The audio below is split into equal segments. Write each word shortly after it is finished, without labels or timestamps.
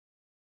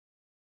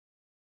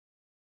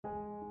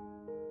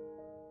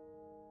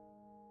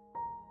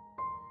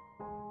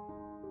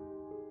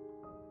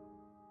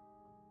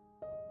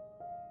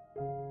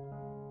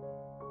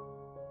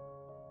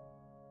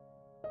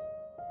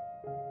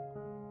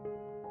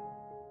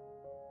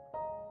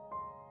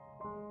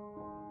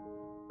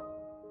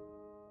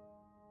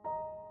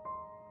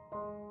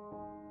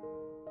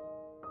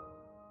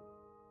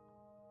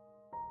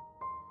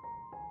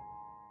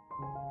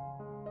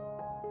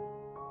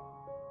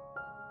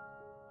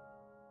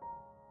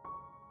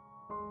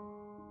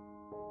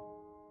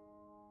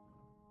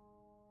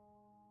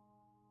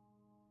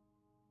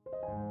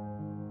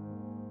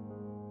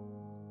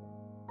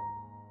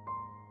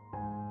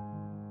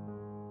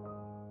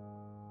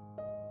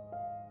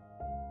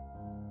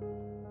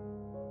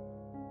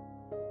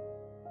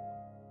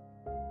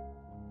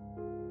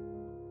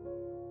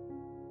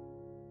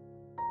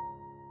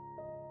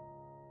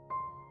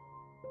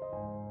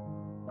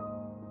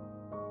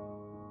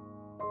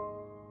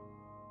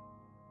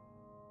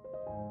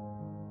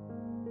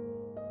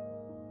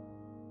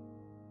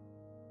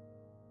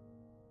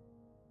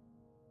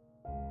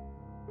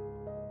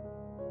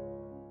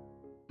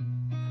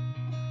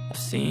I've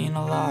seen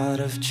a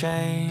lot of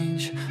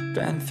change,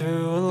 been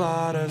through a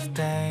lot of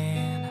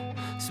pain.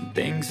 Some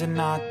things are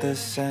not the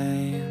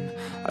same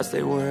as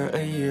they were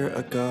a year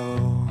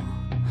ago,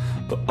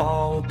 but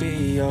all will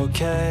be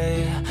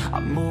okay.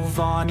 I move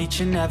on each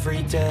and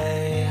every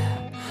day.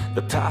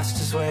 The past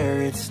is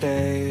where it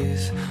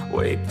stays,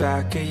 way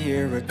back a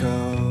year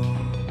ago.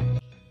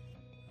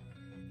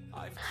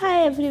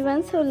 Hi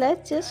everyone, so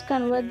let's just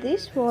convert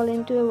this wall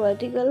into a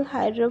vertical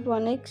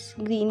hydroponics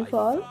green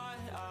wall.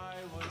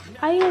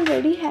 I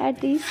already had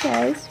these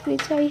cells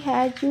which I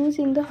had used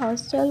in the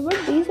hostel,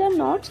 but these are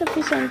not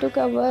sufficient to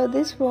cover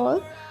this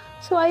wall,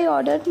 so I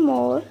ordered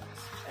more.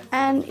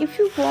 And if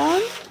you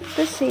want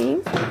the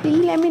same,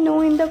 please let me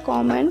know in the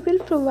comment. We'll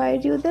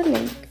provide you the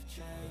link.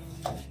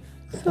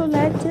 So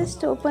let's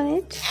just open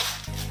it.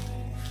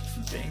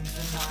 Things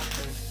are not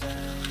the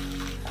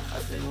same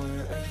as they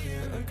were a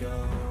year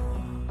ago,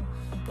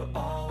 but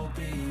all will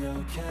be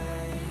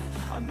okay.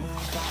 I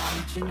move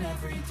on each and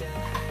every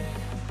day.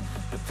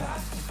 The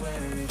past is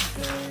where it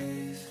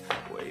stays,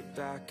 way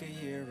back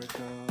a year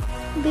ago.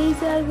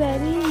 These are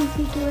very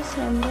easy to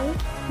assemble.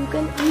 You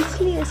can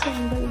easily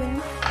assemble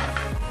them.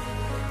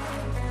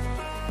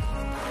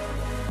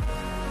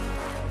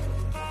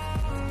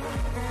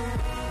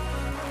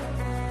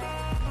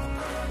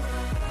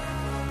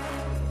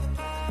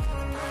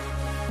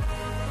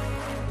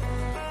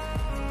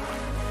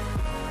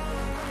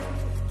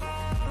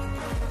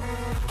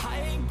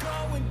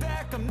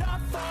 I'm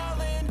not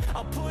falling.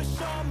 I'll push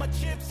all my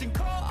chips and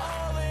call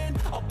all in.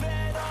 I'll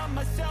bet on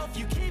myself,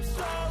 you keep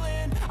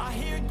stalling. I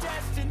hear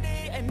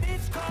destiny and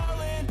it's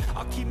calling.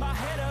 I'll keep my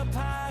head up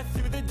high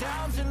through the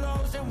downs and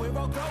lows, and we're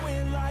all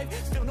going life.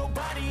 Still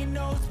nobody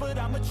knows, but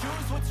I'ma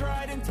choose what's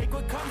right and take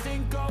what comes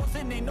and goes.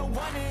 And ain't no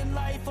one in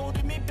life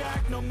holding me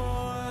back no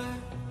more.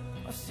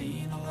 I've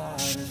seen a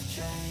lot of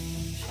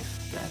change,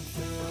 been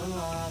through a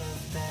lot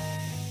of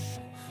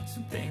pain.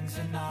 Some things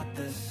are not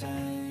the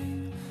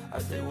same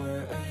as they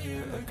were a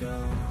year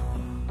ago,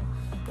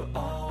 but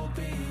all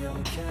will be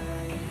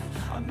okay.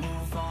 I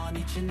move on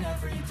each and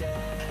every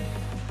day.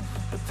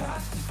 The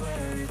past is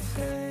where it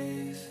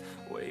stays,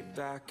 way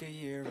back a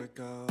year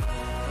ago.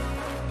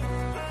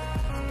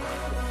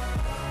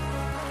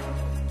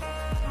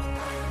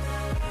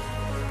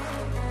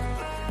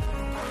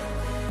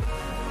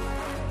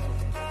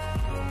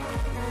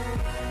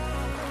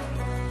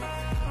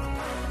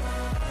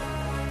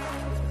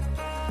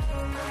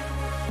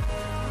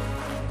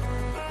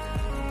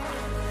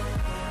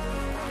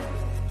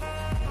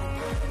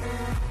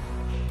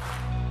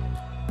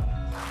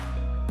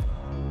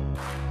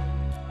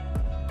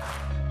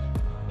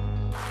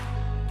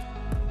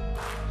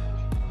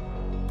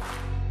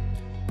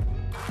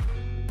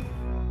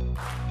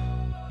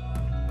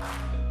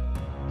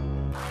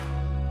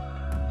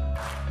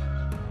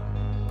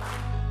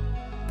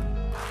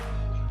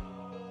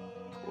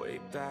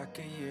 Back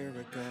a year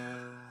ago.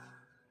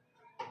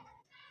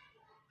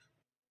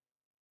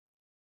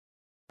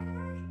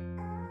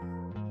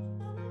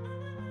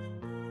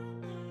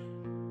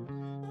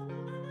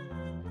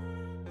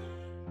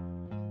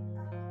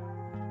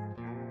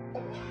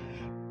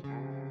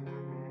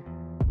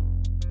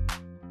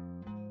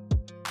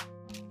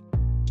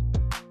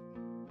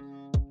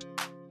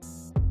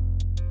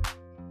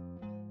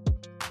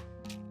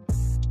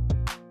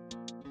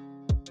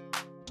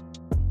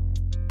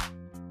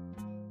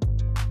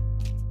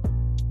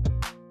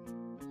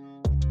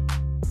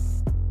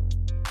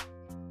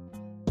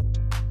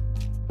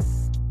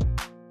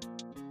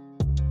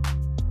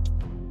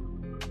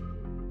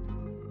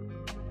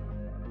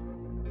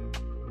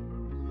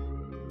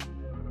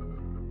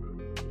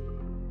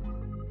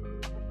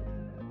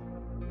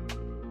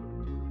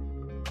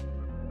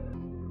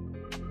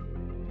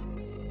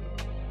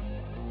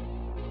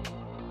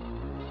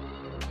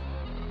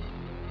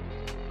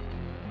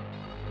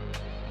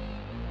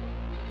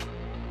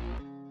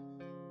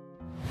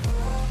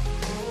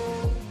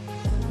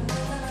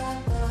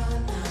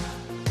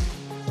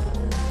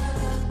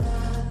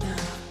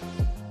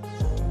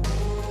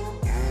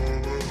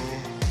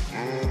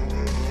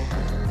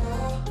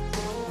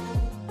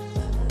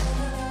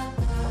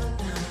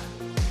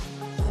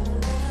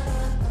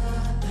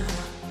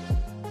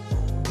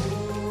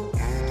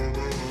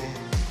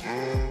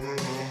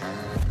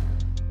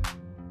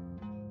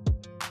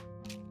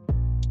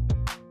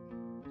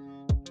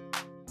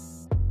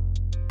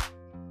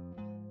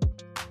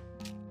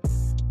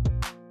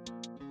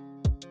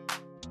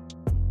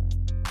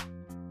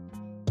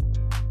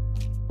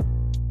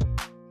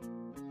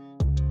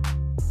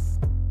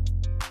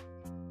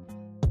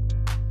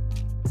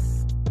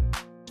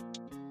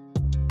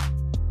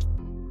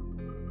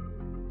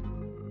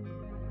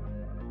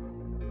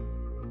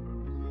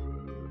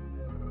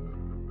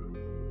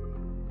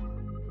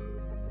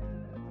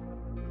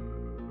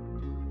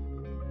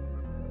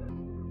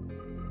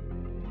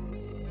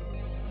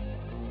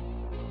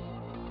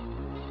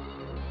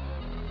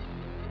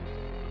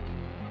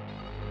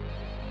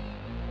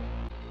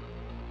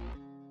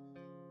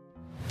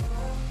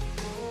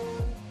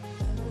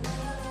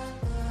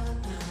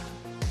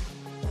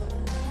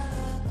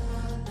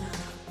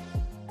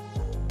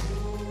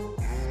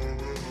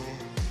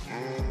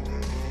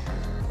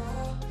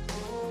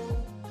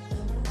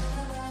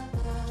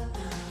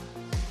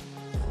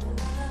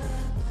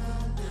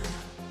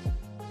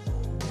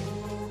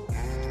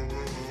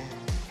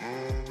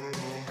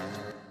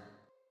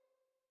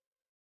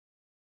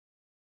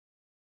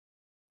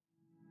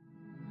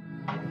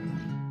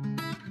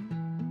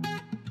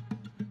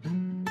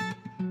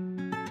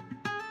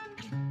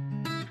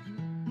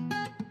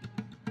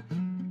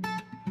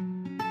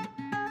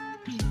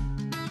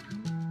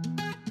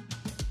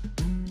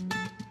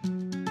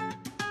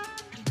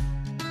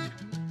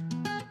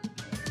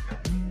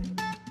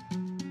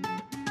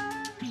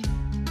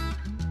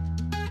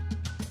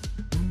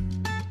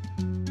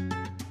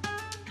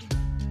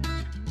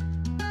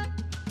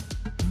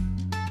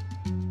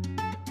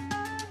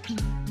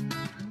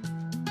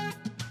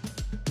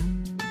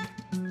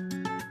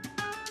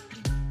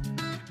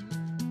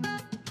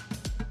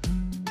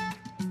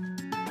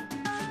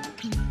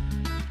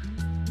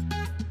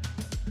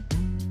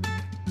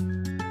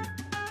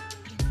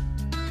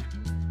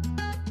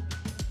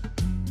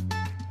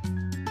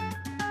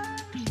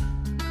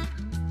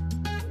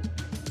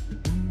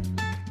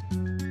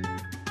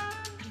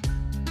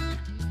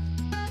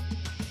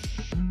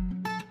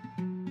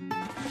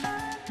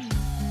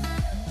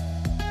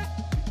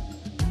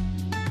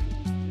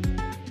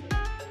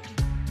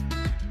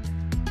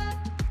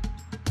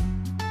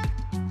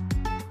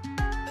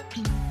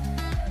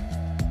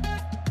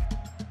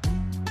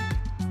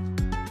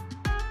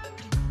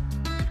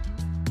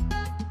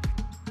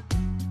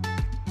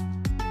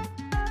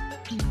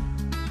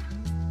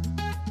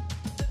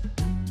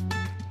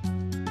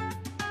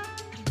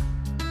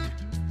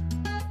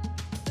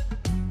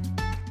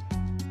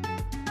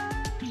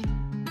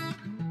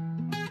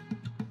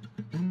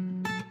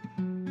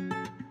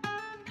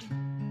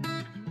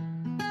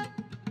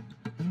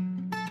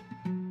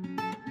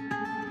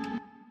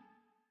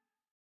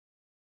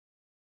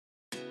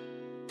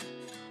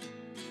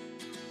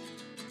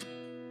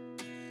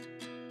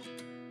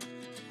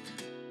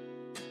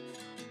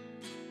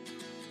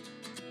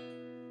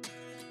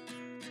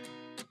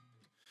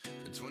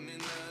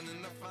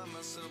 find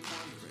myself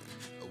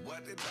wondering,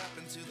 what did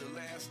happen to the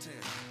last 10?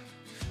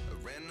 I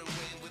ran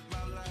away with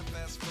my life,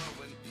 fast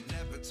forward,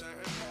 never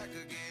turn back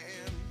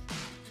again.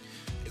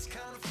 It's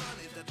kind of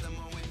funny that the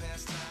more we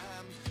pass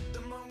time,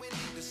 the more we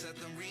need to set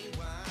them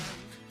rewind.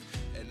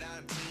 And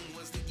 19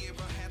 was the year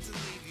I had to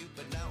leave you,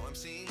 but now I'm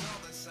seeing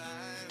all the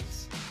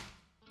signs.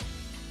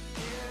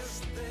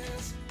 Is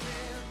this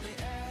really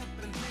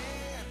happening?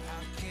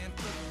 I can't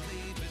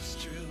believe it's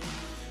true.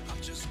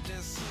 I'm just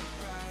as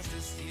surprised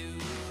as you.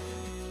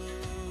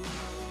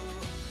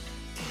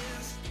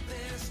 Is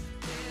this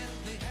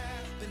really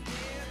happening?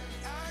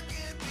 I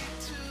can't be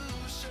too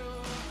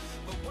sure,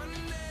 but one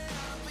day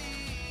I'll be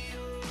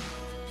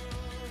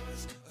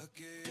yours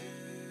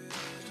again.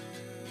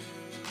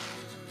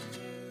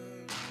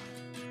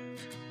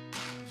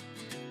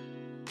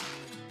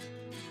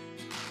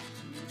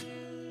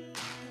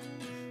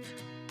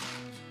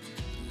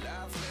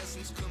 Life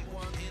lessons come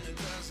one in a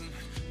dozen.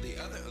 The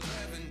other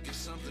 11 get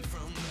something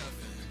from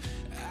nothing.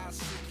 I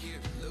sit here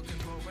looking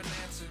for an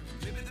answer.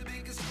 Maybe the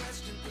biggest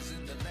question was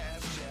in the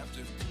last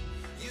chapter.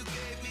 You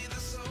gave me the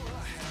soul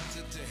I have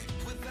today.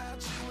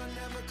 Without you I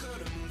never could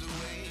have moved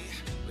away.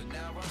 But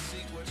now I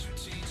see what you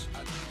teach.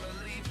 I do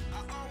believe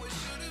I always